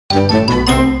Hi!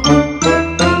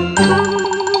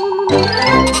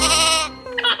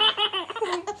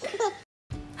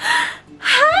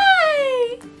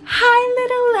 Hi,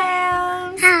 little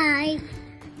lambs. Hi.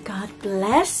 God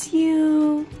bless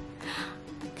you.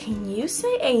 Can you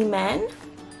say amen?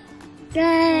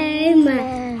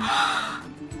 Amen.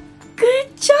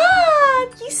 Good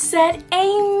job! You said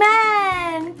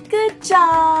amen. Good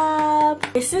job.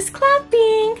 This is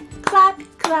clapping. Clap,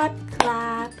 clap,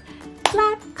 clap.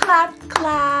 Clap, clap,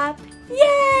 clap.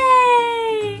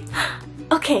 Yay!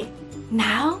 Okay,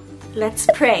 now let's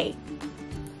pray.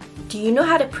 Do you know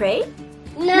how to pray?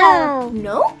 No.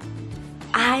 No?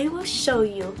 I will show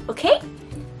you, okay?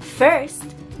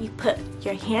 First, you put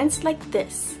your hands like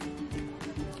this.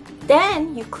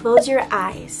 Then you close your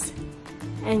eyes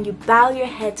and you bow your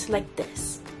heads like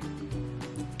this.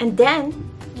 And then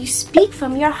you speak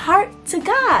from your heart to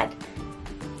God.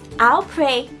 I'll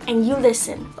pray and you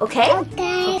listen, okay?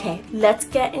 Okay. Okay, let's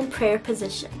get in prayer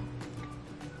position.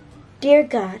 Dear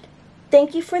God,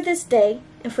 thank you for this day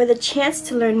and for the chance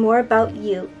to learn more about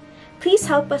you. Please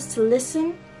help us to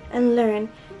listen and learn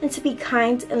and to be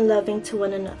kind and loving to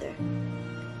one another.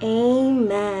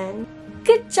 Amen.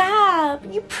 Good job!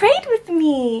 You prayed with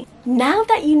me! Now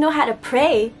that you know how to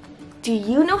pray, do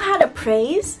you know how to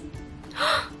praise?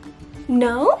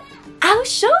 No? I'll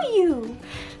show you!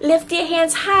 Lift your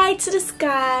hands high to the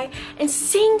sky and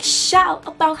shout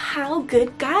about how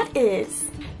good God is.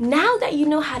 Now that you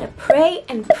know how to pray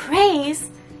and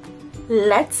praise,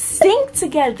 let's sing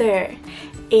together.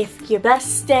 If you're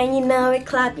blessed and you know it,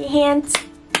 clap your hands.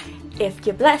 If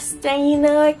you're blessed and you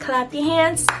know it, clap your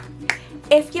hands.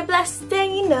 If you're blessed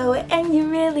and you know it and you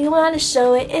really want to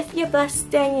show it. If you're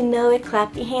blessed and you know it,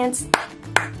 clap your hands.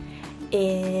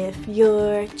 If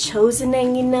you're chosen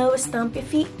and you know it, stomp your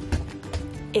feet.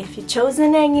 If you're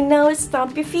chosen and you know it,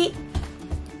 stomp your feet.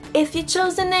 If you're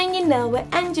chosen and you know it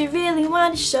and you really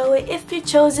want to show it. If you're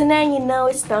chosen and you know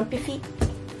it, stomp your feet.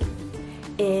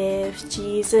 If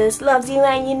Jesus loves you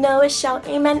and you know it, shout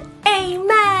amen,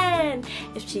 amen.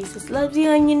 If Jesus loves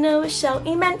you and you know it, shout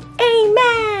amen,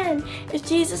 amen. If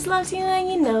Jesus loves you and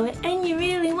you know it and you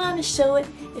really want to show it.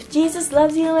 If Jesus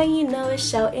loves you and you know it,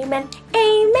 shout amen,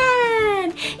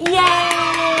 amen. Yay!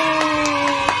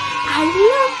 I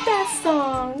love that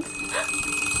song.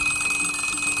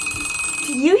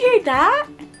 Do you hear that?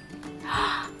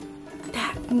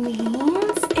 That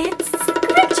means it's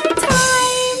scripture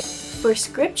time. For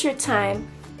scripture time,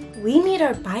 we need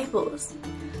our Bibles.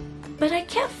 But I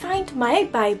can't find my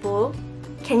Bible.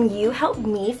 Can you help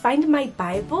me find my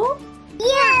Bible?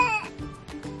 Yeah.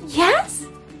 Yes?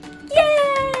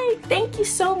 Yay! Thank you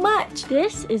so much.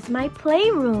 This is my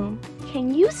playroom.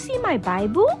 Can you see my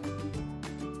Bible?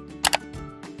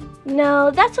 No,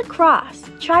 that's a cross.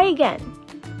 Try again.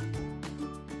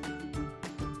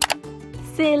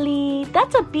 Silly,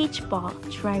 that's a beach ball.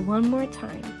 Try one more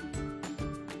time.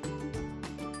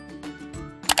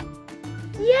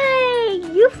 Yay!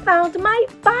 You found my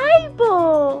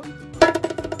Bible!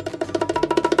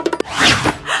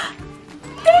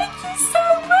 Thank you so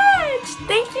much!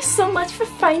 Thank you so much for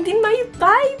finding my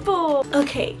Bible!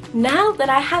 Okay, now that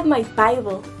I have my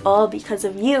Bible, all because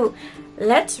of you,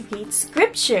 let's read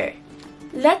scripture.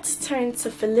 Let's turn to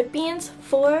Philippians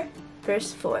 4,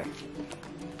 verse 4.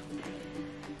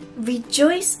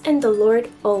 Rejoice in the Lord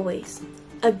always.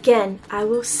 Again, I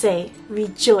will say,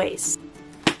 rejoice.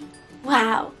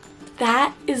 Wow,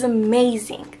 that is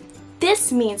amazing.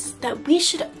 This means that we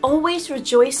should always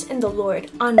rejoice in the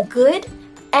Lord on good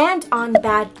and on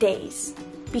bad days,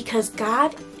 because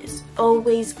God is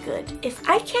always good. If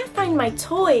I can't find my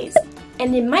toys,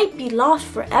 and it might be lost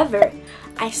forever,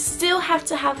 I still have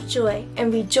to have joy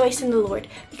and rejoice in the Lord,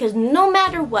 because no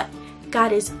matter what,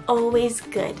 God is always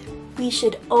good. We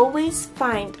should always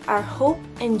find our hope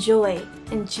and joy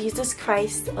in Jesus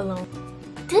Christ alone.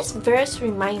 This verse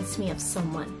reminds me of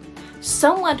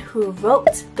someone who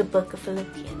wrote the book of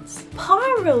Philippians.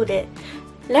 Paul wrote it.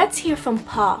 Let's hear from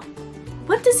Paul.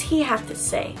 What does he have to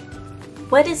say?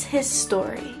 What is his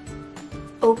story?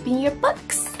 Open your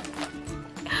books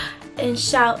and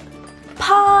shout,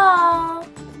 Paul!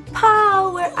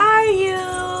 Paul, where are you?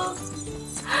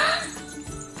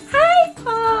 Hi,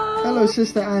 Paul! Hello,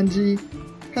 Sister Angie.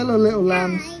 Hello, little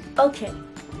lambs. Okay,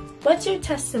 what's your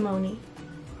testimony?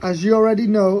 As you already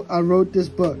know, I wrote this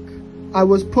book. I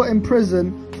was put in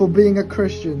prison for being a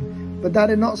Christian, but that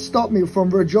did not stop me from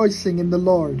rejoicing in the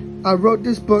Lord. I wrote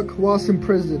this book whilst in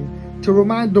prison to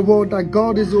remind the world that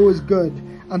God is always good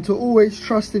and to always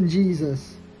trust in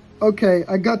Jesus. Okay,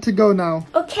 I got to go now.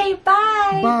 Okay,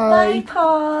 bye. Bye. Bye,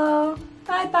 Paul.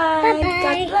 Bye-bye. Bye-bye.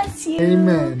 God bless you.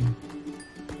 Amen.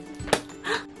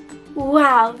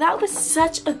 Wow, that was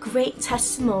such a great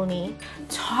testimony.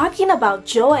 Talking about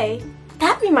joy,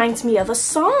 that reminds me of a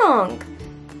song.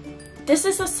 This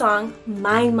is a song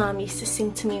my mom used to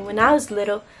sing to me when I was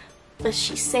little, but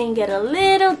she sang it a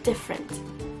little different.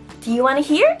 Do you want to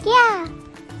hear? Yeah.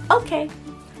 Okay.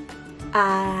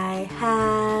 I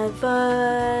have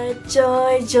a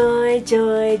joy, joy,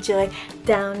 joy, joy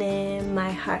down in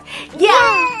my heart.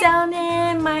 Yeah, down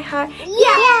in my heart.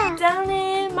 Yeah, down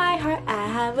in my heart. I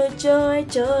have a joy,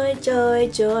 joy, joy,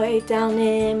 joy down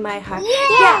in my heart.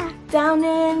 Yeah, down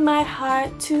in my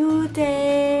heart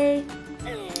today.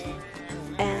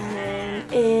 And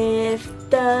if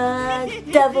the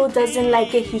devil doesn't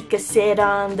like it, he could sit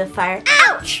on the fire.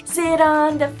 Ouch! Sit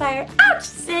on the fire. Ouch!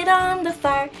 Sit on the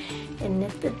fire. And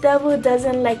if the devil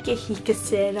doesn't like it, he could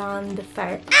sit on the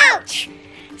fire. Ouch!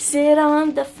 Sit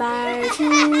on the fire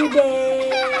today.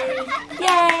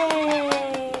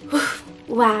 Yay!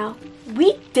 Wow,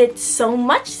 we did so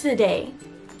much today.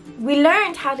 We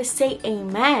learned how to say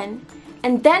amen,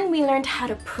 and then we learned how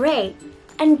to pray,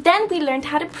 and then we learned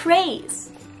how to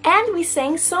praise, and we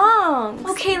sang songs.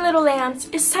 Okay, little lambs,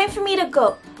 it's time for me to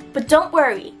go, but don't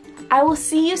worry, I will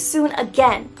see you soon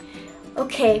again.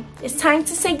 Okay, it's time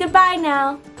to say goodbye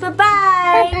now.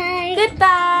 Bye-bye. Bye-bye.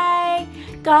 Goodbye.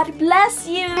 God bless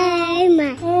you. Bye.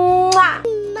 Mwah.